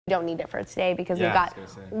don't need it for today because Yeah, we've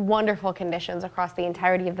got wonderful conditions across the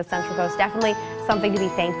entirety of the Central Coast. Definitely something to be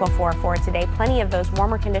thankful for today. Plenty of those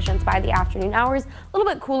warmer conditions by the afternoon hours, a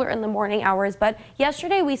little bit cooler in the morning hours, but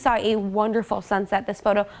yesterday we saw a wonderful sunset. This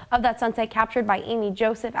photo of that sunset captured by Amy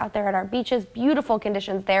Joseph out there at our beaches. Beautiful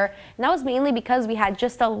conditions there, and that was mainly because we had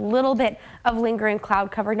just a little bit of lingering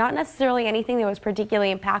cloud cover, not necessarily anything that was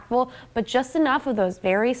particularly impactful, but just enough of those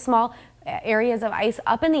very small areas of ice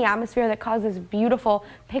up in the atmosphere that causes beautiful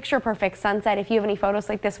picture perfect sunset. If you have any photos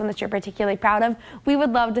like this one that you're particularly proud of, we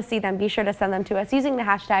would love to see them. Be sure to send them to us using the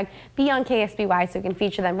hashtag #BeOnKSBY so we can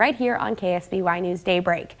feature them right here on KSBY News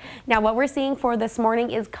Daybreak. Now what we're seeing for this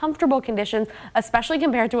morning is comfortable conditions, especially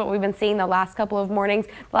compared to what we've been seeing the last couple of mornings.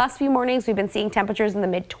 The last few mornings we've been seeing temperatures in the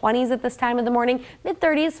mid-20s at this time of the morning,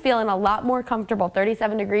 mid-30s, feeling a lot more comfortable.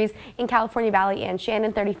 37 degrees in California Valley and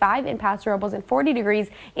Shannon, 35 in Paso Robles, and 40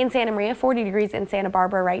 degrees in Santa Maria, 40 degrees in Santa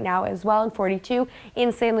Barbara right now as well, and 42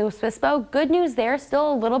 in San Luis Obispo. Good news there,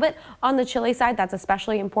 still a little bit on the chilly side. That's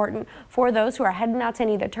especially important for those who are heading out to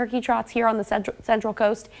any of the turkey trots here on the Central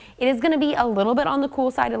Coast. It is going to be a little bit on the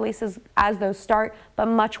cool side, at least as those start, but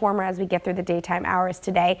much warmer as we get through the daytime hours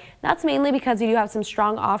today. That's mainly because you do have some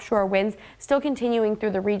strong offshore winds still continuing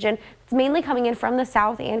through the region. It's mainly coming in from the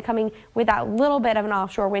south and coming with that little bit of an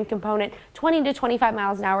offshore wind component, 20 to 25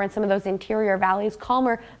 miles an hour in some of those interior valleys,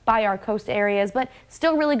 calmer by our coast areas, but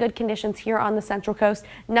still really good conditions here on the Central Coast.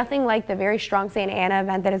 Nothing like the very strong Santa Ana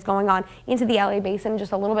event that is going on into the LA basin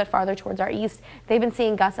just a little bit farther towards our east. They've been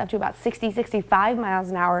seeing gusts up to about 60, 65 miles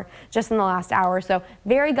an hour just in the last hour. So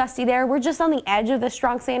very gusty there. We're just on the edge of the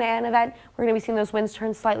strong Santa Ana event. We're going to be seeing those winds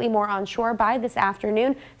turn slightly more onshore by this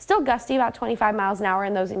afternoon. Still gusty, about 25 miles an hour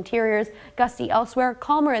in those interiors. Gusty elsewhere,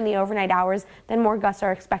 calmer in the overnight hours. Then more gusts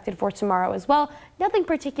are expected for tomorrow as well. Nothing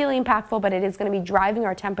particularly impactful, but it is going to be driving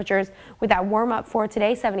our temperatures with that warm up for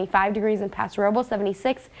today. 75 degrees in Paso Robles,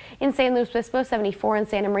 76 in San Luis Obispo, 74 in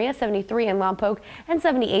Santa Maria, 73 in Lompoc, and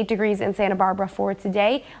 78 degrees in Santa Barbara for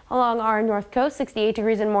today. Along our north coast, 68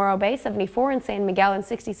 degrees in Morro Bay, 74 in San Miguel, and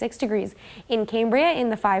 66 degrees in Cambria. In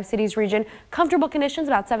the Five Cities region, comfortable conditions,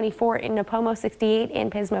 about 74 in Napomo, 68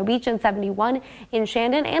 in Pismo Beach, and 71 in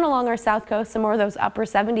Shandon. And along our south coast, some more of those upper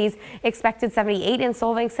 70s expected. 78 in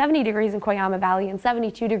Solvang, 70 degrees in Coyama Valley, and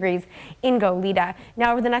 72 degrees in Goleta.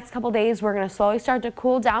 Now over the next couple days, we're going to slowly start to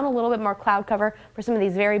cool down, a little bit more cloud cover for some of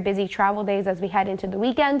these very busy travel days as we head into the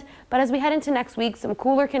weekend. But as we head into next week, some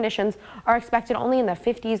cooler conditions are expected only in the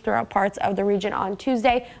 50s throughout parts of the region on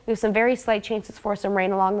Tuesday. We have some very slight chances for some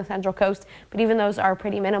rain along the Central Coast, but even those are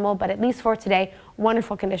pretty minimal. But at least for today,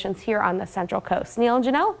 wonderful conditions here on the Central Coast. Neil and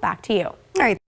Janelle, back to you. All right.